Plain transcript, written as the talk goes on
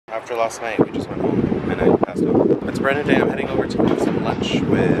After last night, we just went home and I passed out. It's a brand new day. I'm heading over to have some lunch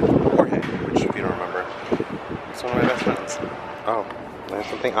with Jorge, which, if you don't remember, is one of my best friends. Oh, there's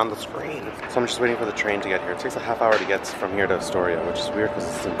something on the screen. So I'm just waiting for the train to get here. It takes a half hour to get from here to Astoria, which is weird because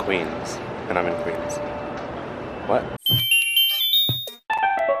it's in Queens, and I'm in Queens. What?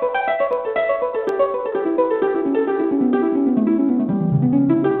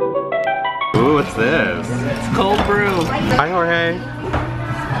 Ooh, what's this? It's cold brew. Hi, Jorge.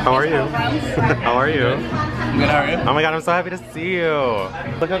 How are you? How are you? Good, how are you? Oh my god, I'm so happy to see you.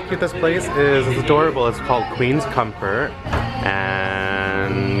 Look how cute this place is. It's adorable. It's called Queen's Comfort.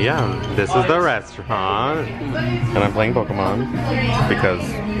 And yeah, this is the restaurant. And I'm playing Pokemon because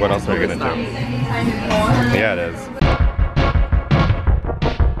what else are you gonna do? Yeah, it is.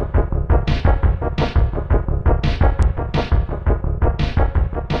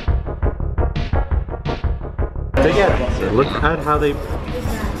 Look at how they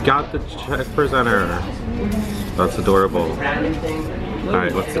got the check presenter. That's adorable.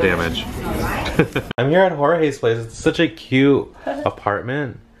 Alright, what's the damage? I'm here at Jorge's place. It's such a cute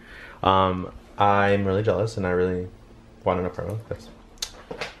apartment. I'm really jealous and I really want an apartment like this.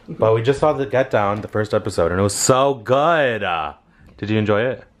 But we just saw the Get Down, the first episode, and it was so good. Did you enjoy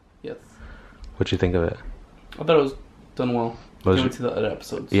it? Yes. What'd you think of it? I thought it was done well. Can't wait to see the other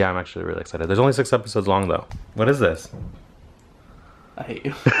episodes. Yeah, I'm actually really excited. There's only 6 episodes long though. What is this? I hate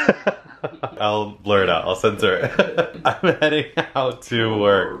you. I'll blur it out. I'll censor it. I'm heading out to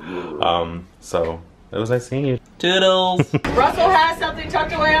work. So it was nice seeing you. Toodles. Russell has something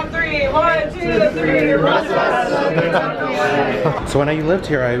tucked away on 3. 1, 2, 3. Russell has something tucked away. So when I lived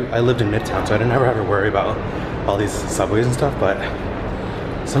here, I lived in Midtown, so I didn't never have to worry about all these subways and stuff, but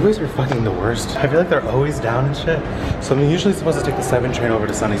subways are fucking the worst. I feel like they're always down and shit. So I'm usually supposed to take the 7 train over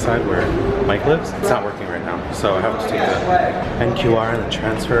to Sunnyside where Mike lives. It's not working right now. So I have to take the NQR and the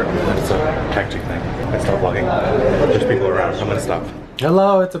transfer. Oh my god, it's a hectic thing. I stop vlogging. There's people around. I'm gonna stop.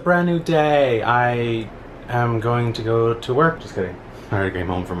 Hello, it's a brand new day. I am going to go to work. Just kidding. I already came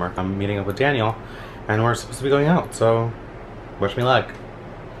home from work. I'm meeting up with Daniel and we're supposed to be going out. So wish me luck.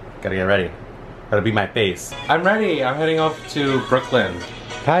 Gotta get ready. Gotta beat my face. I'm ready. I'm heading off to Brooklyn.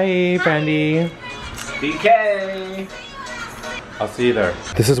 Hi, Brandy. BK. I'll see you there.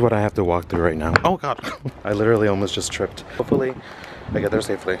 This is what I have to walk through right now. Oh god. I literally almost just tripped. Hopefully, I get there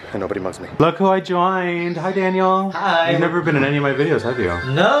safely and nobody mugs me. Look who I joined. Hi, Daniel. Hi. You've never been in any of my videos, have you?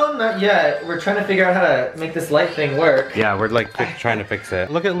 No, not yet. We're trying to figure out how to make this light thing work. Yeah, we're like trying to fix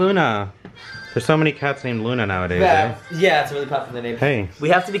it. Look at Luna. There's so many cats named Luna nowadays. Yeah, it's a really popular name. Hey. We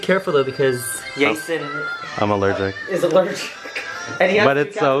have to be careful though because Yeison I'm allergic. is allergic. And he has But 2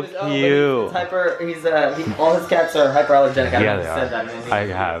 it's cats so of his own, cute. but all his cats are hyperallergenic. Yeah, they are. I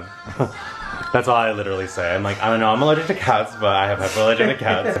have. That's all I literally say. I'm like, I don't know, I'm allergic to cats, but I have hyperallergenic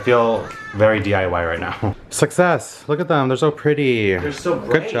cats. I feel very DIY right now. Success. Look at them. They're so pretty. They're so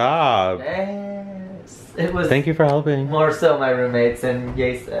bright. Good job. Yes. It was Thank you for helping. more so my roommates and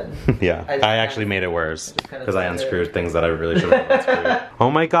Yeison. Yeah, I actually made it worse because I unscrewed things that I really should have unscrewed. Oh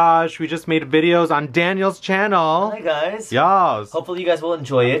my gosh, we just made videos on Daniel's channel. Hi guys. Yes. Hopefully you guys will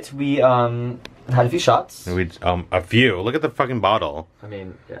enjoy it. We had a few shots. A few. Look at the fucking bottle. I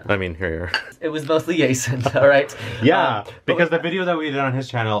mean, yeah. I mean, here. It was mostly Yeison, alright? Yeah, because the video that we did on his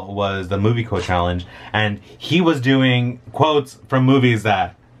channel was the movie quote challenge, and he was doing quotes from movies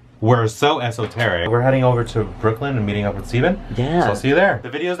that were so esoteric. We're heading over to Brooklyn and meeting up with Steven. Yeah. So I'll see you there. The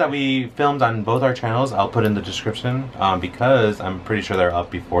videos that we filmed on both our channels, I'll put in the description because I'm pretty sure they're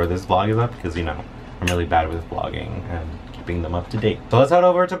up before this vlog is up because, you know, I'm really bad with vlogging and keeping them up to date. So let's head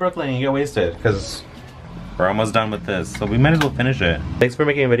over to Brooklyn and get wasted because we're almost done with this. So we might as well finish it. Thanks for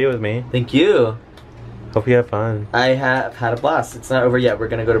making a video with me. Thank you. Hope you have fun. I have had a blast. It's not over yet. We're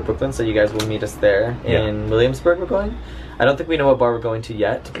gonna go to Brooklyn, so you guys will meet us there. In Williamsburg we're going. I don't think we know what bar we're going to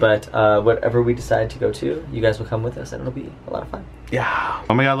yet, but whatever we decide to go to, you guys will come with us and it'll be a lot of fun. Yeah.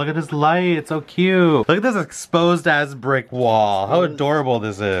 Oh my god, look at this light. It's so cute. Look at this exposed ass brick wall. How adorable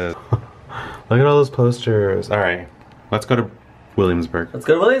this is. Look at all those posters. Alright, let's go to Williamsburg. Let's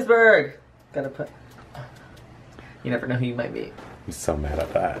go to Williamsburg! Gotta put... You never know who you might meet. I'm so mad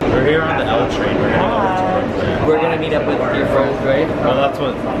at that. We're here on the L train. We're heading over to Brooklyn. We're gonna meet up with your friends, right? Well, that's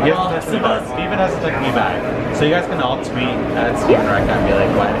what... Steven has to take me back. So you guys can all tweet at Steven Reca and be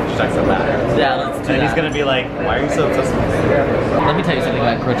like, why didn't you text him back? Yeah, let's do that. And he's gonna be like, why are you so obsessed with me? Let me tell you something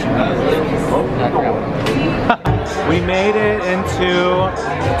about encroaching. We made it into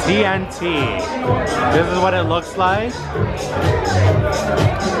TNT. This is what it looks like.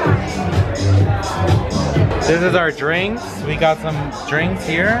 This is our drinks. We got some drinks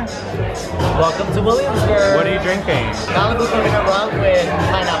here. Welcome to Williamsburg. What are you drinking? Malibu coconut rum with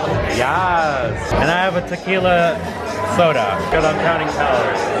pineapple Yes. And I have a tequila soda because I'm counting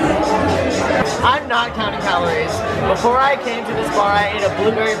calories. I'm not counting calories. Before I came to this bar, I ate a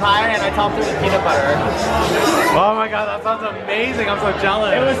blueberry pie and I topped it with peanut butter. Oh my god, that sounds amazing. I'm so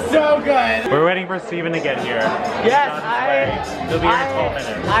jealous. It was so good. We're waiting for Steven to get here. Yes, He'll be here in 12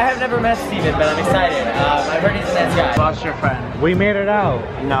 minutes. I have never met Steven, but I'm excited. I've heard he's a nice guy. Lost your friend. We made it out.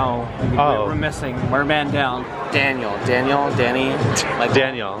 No. Oh. We're missing. We're man down. Danny. Like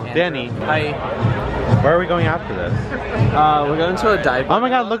Danny. Hi. Where are we going after this? We're going to a dive. Oh my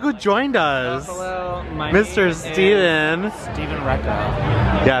god, look who joined us. Hello, my Mr. name Steven. is Steven Reca.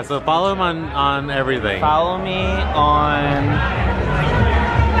 Yeah, so follow him on everything. Follow me on...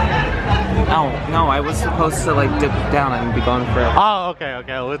 Oh, no, I was supposed to like dip down and be going for it. Oh, okay,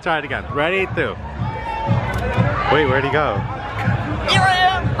 we'll try it again. Ready, 2. Wait, where'd he go? Here I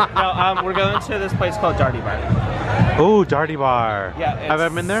am! No, we're going to this place called Darty Bar. Ooh, Darty Bar. Yeah, Have I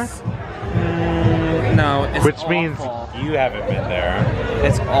been there? No, it's Which awful. means you haven't been there.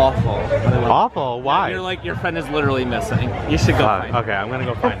 It's awful. Awful? Why? You're like, your friend is literally missing. You should go find him. Okay, I'm gonna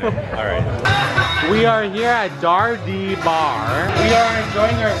go find him. Alright. We are here at Darty Bar. We are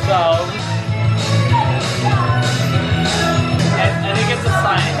enjoying ourselves. I think it's a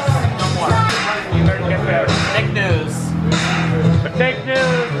science. No more. We heard Nick News. Fake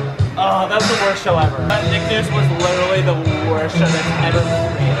news! Oh, that was the worst show ever. Nick News was literally the worst show that's ever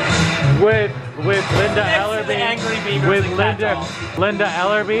been created. With Linda Ellerby. Angry Beavers With and Linda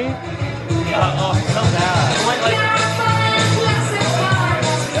Ellerby. Oh, so bad.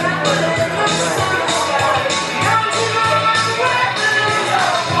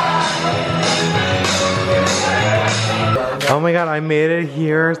 Oh my god, I made it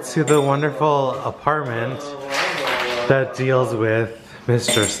here to the wonderful apartment that deals with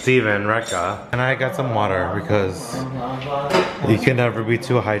Mr. Steven Reca. And I got some water because you can never be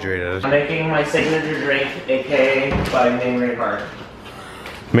too hydrated. I'm making my signature drink, aka by Mamrie Hart.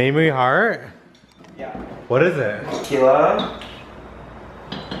 Mamrie Hart? Yeah. What is it? Tequila.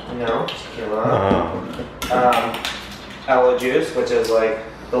 No, tequila. Aloe juice, which is like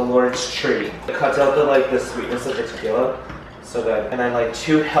the Lord's tree. It cuts out the sweetness of the tequila. So good. And then like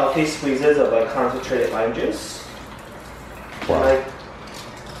 2 healthy squeezes of like concentrated lime juice. Wow. Like,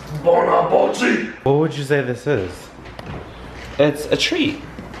 Bon appetit! What would you say this is? It's a treat.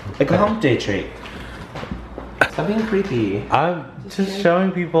 Like a hump day treat. Stop being creepy. I'm just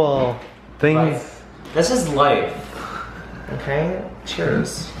showing people things. Life. This is life. Okay?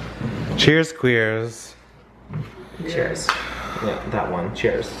 Cheers. Cheers, queers. Cheers. Yeah, that one.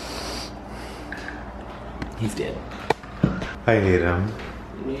 Cheers. He's dead. I hate him.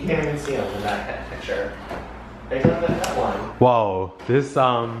 You can't even see him in that picture. There's that one. Whoa, this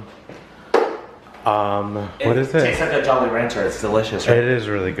what is it? It tastes like a Jolly Rancher. It's delicious, right? It is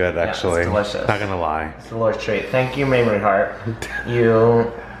really good, actually. it's delicious. Not gonna lie. It's the Lord's treat. Thank you, Mamrie Hart.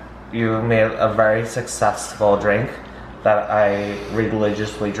 You made a very successful drink that I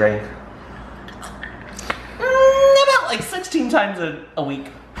religiously drink. About like 16 times a week.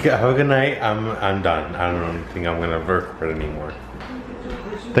 Yeah, have a good night. I'm done. I don't think I'm gonna work for it anymore.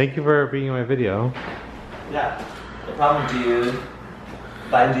 Thank you for being in my video. Yeah. No problem, dude.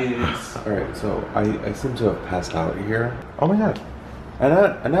 Bye, dudes. Alright, so I seem to have passed out here. Oh my god.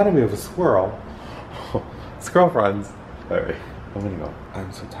 Anatomy of a squirrel. Squirrel friends. Alright, I'm gonna go.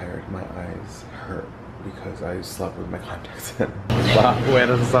 I'm so tired. My eyes hurt because I slept with my contacts in. Way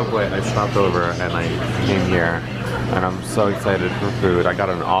to the subway. I stopped over and I came here. And I'm so excited for food. I got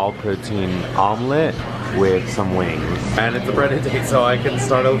an all-protein omelet with some wings. And it's a breaded day, so I can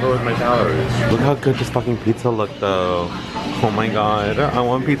start over with my calories. Look how good this fucking pizza looked though. Oh my god, I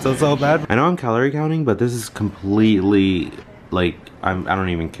want pizza so bad. I know I'm calorie counting, but this is completely, like, I don't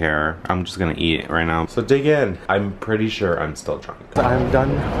even care. I'm just gonna eat it right now. So dig in. I'm pretty sure I'm still drunk. I'm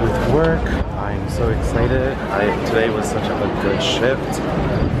done with work. I'm so excited. Today was such a good shift.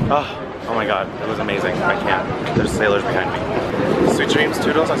 Oh my god, it was amazing. I can't. There's sailors behind me. Sweet dreams,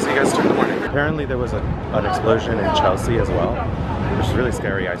 Toodles. I'll see you guys in the morning. Apparently there was an explosion in Chelsea as well, which is really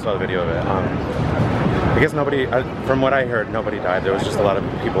scary. I saw the video of it. I guess nobody, from what I heard, nobody died. There was just a lot of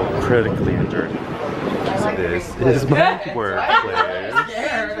people critically injured. So this is my workplace.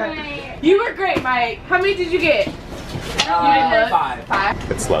 You were great, Mike. How many did you get? You didn't look.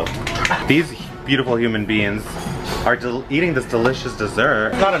 5. It's slow. These beautiful human beings are eating this delicious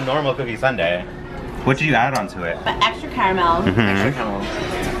dessert. It's not a normal cookie sundae. What did you add onto it? But extra caramel. Extra caramel.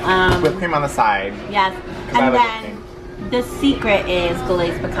 Whipped cream on the side. Yes. And then the secret is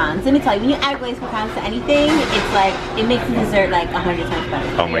glazed pecans. Let me tell you, when you add glazed pecans to anything, it's like, it makes the dessert like 100 times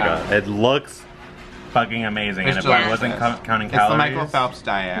better. Oh my god. It looks fucking amazing, It's and if I delicious. wasn't counting It's the calories. Michael Phelps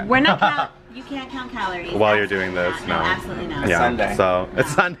diet. We're not count. You can't count calories. While you're Absolutely doing this, not. no. Absolutely not. Yeah, Sunday. so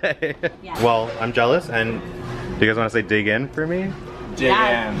it's Sunday. Yeah. Well, I'm jealous, and do you guys want to say dig in for me? Dig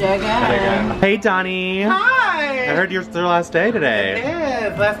in. Dig in. Hey, Donnie. Hi! I heard your last day today. It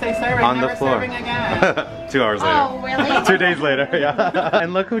is. Last day serving. On the never floor. serving again. 2 hours later. Oh, really? 2 days later, yeah.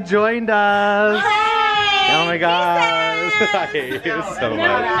 And look who joined us. Hey! Oh my gosh. I hate you so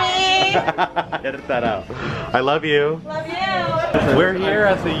much. Edit that out. I love you. Love you. We're here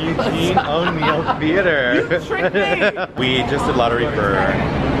at the Eugene O'Neill Theater. We just did lottery for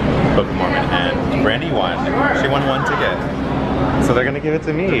Book of Mormon, and Brandy won. She won 1 ticket. So they're gonna give it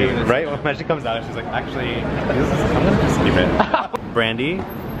to me, right? When she comes out, she's like, actually, I'm gonna just keep it. Brandy,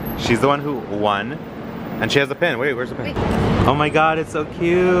 she's the one who won, and she has the pin. Wait, where's the pin? Oh my god, it's so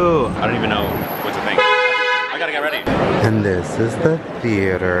cute. I don't even know what to think. I gotta get ready. And this is the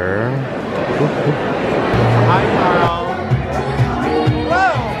theater. Hi, Carl.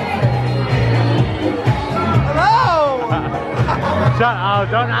 Shut up,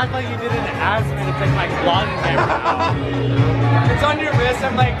 don't act like you didn't ask me to take my vlogging camera out. It's on your wrist.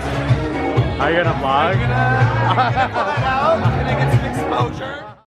 I'm like, Are you gonna vlog? I'm gonna pull it out. Can I get some exposure?